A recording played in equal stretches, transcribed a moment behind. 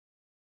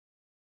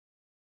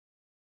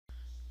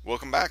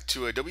Welcome back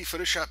to Adobe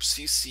Photoshop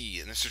CC.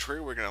 In this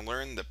tutorial, we're going to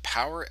learn the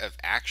power of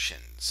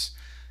actions.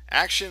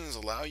 Actions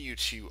allow you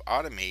to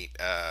automate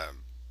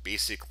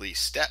basically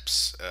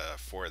steps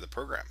for the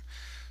program.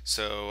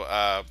 So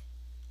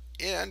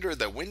under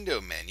the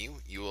window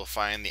menu, you will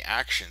find the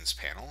actions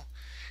panel.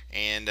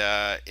 And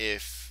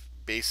if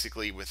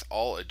basically with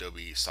all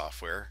Adobe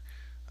software,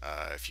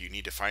 if you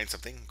need to find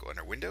something, go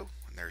under window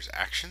and there's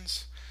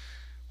actions.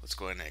 Let's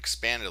go ahead and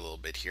expand it a little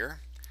bit here.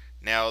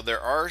 Now there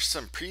are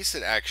some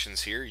preset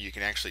actions here you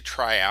can actually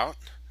try out.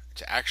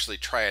 To actually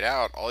try it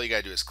out, all you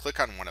gotta do is click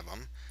on one of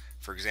them.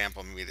 For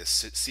example, maybe the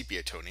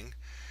sepia toning,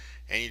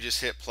 and you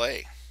just hit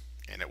play,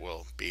 and it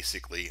will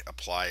basically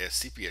apply a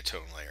sepia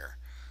tone layer,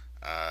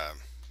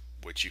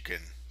 which you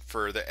can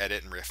further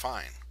edit and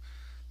refine.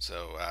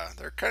 So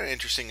they're kind of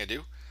interesting to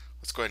do.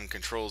 Let's go ahead and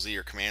Control Z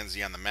or Command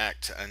Z on the Mac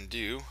to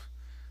undo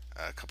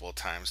a couple of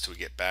times till we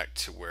get back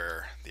to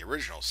where the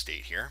original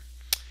state here.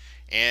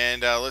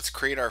 And let's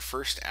create our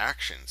first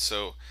action.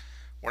 So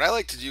what I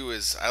like to do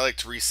is I like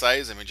to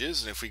resize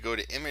images, and if we go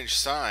to image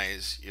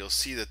size, you'll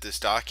see that this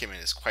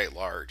document is quite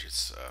large.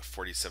 It's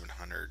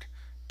 4,700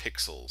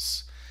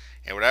 pixels.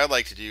 And what I would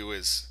like to do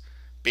is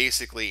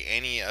basically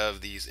any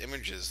of these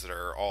images that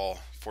are all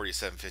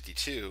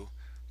 4752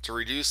 to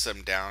reduce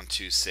them down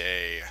to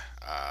say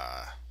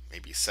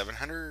maybe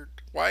 700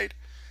 wide.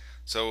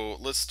 So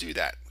let's do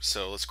that.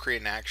 So let's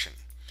create an action.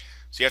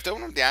 So you have to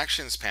open up the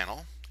actions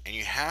panel, and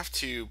you have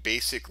to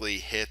basically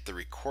hit the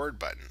record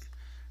button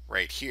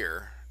right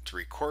here to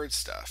record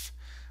stuff.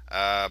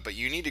 But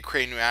you need to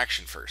create a new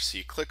action first. So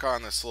you click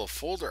on this little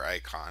folder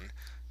icon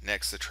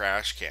next to the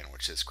trash can,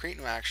 which says create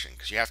new action,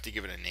 because you have to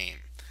give it a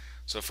name.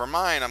 So for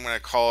mine, I'm going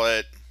to call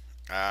it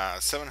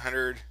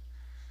 700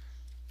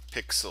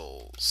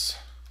 pixels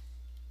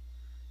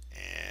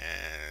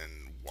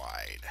and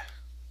wide.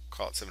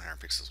 Call it 700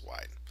 pixels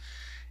wide.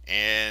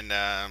 And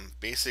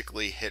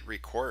basically hit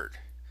record.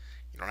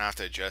 You don't have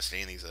to adjust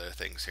any of these other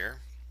things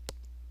here.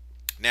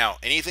 Now,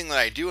 anything that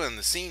I do in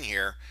the scene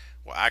here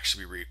will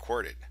actually be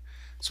recorded.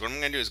 So what I'm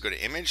going to do is go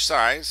to image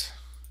size,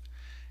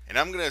 and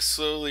I'm going to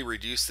slowly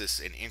reduce this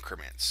in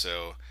increments.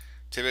 So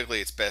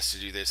typically it's best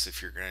to do this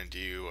if you're going to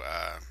do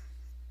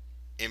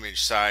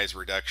image size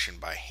reduction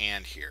by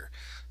hand here.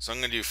 So I'm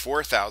going to do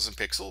 4,000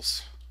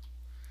 pixels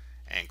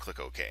and click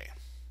OK.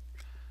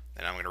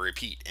 Then I'm going to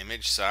repeat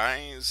image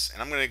size,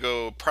 and I'm going to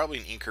go probably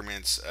in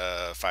increments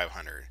of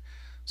 500.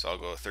 So I'll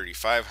go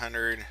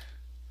 3,500.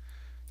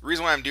 The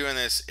reason why I'm doing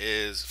this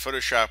is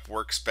Photoshop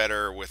works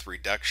better with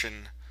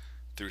reduction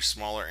through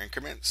smaller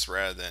increments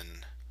rather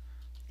than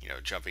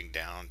jumping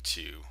down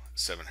to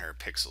 700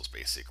 pixels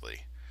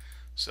basically.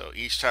 So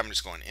each time I'm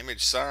just going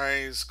image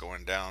size,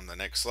 going down the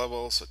next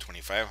level, so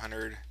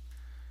 2,500.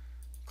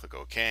 Click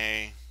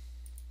OK.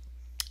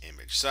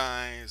 Image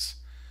size,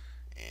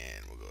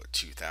 and we'll go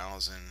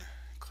 2,000.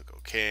 Click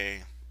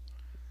OK.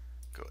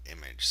 Go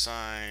image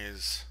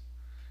size,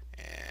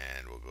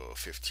 and we'll go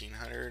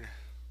 1,500.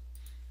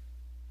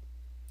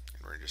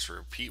 And we're just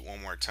repeat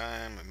one more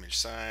time. Image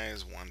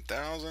size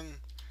 1,000.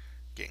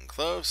 Getting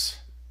close.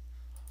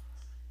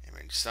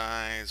 Image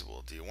size,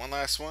 we'll do one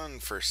last one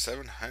for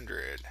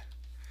 700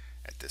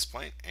 at this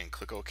point, and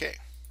click OK.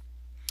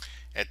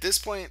 At this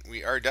point,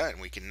 we are done.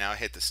 We can now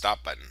hit the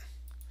stop button.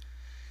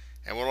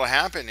 And what will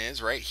happen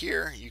is right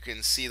here, you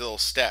can see the little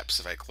steps.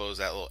 If I close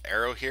that little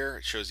arrow here,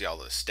 it shows you all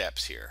the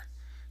steps here.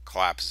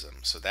 Collapses them.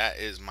 So that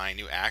is my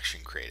new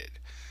action created.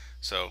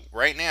 So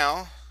right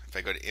now, if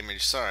I go to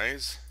image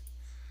size,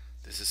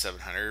 this is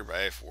 700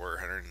 by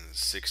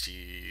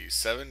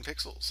 467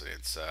 pixels.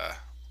 It's a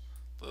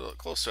little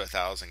close to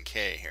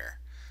 1,000K here.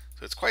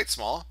 So it's quite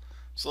small.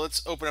 So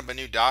let's open up a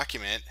new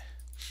document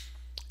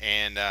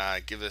and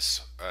give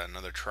this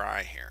another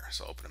try here.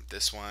 So open up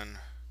this one,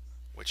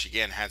 which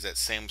again has that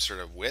same sort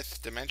of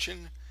width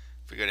dimension.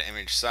 If we go to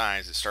image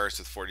size, it starts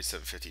with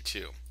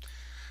 4752.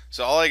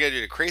 So all I got to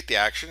do to create the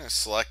action is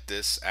select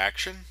this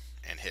action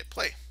and hit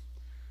play.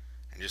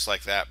 And just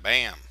like that,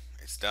 bam,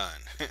 it's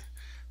done.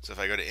 So if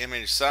I go to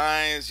image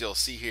size, you'll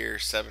see here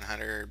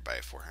 700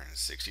 by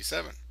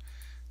 467.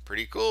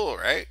 Pretty cool,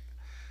 right?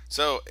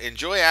 So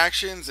enjoy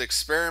actions,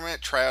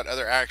 experiment, try out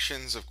other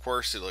actions. Of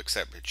course, it'll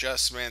accept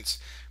adjustments.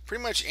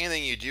 Pretty much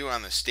anything you do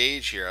on the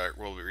stage here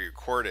will be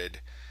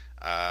recorded.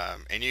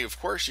 And of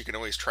course, you can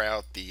always try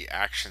out the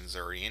actions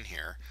already in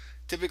here.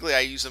 Typically, I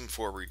use them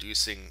for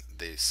reducing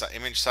the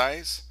image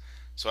size.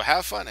 So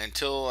have fun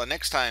until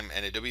next time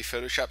in Adobe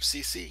Photoshop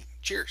CC.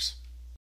 Cheers.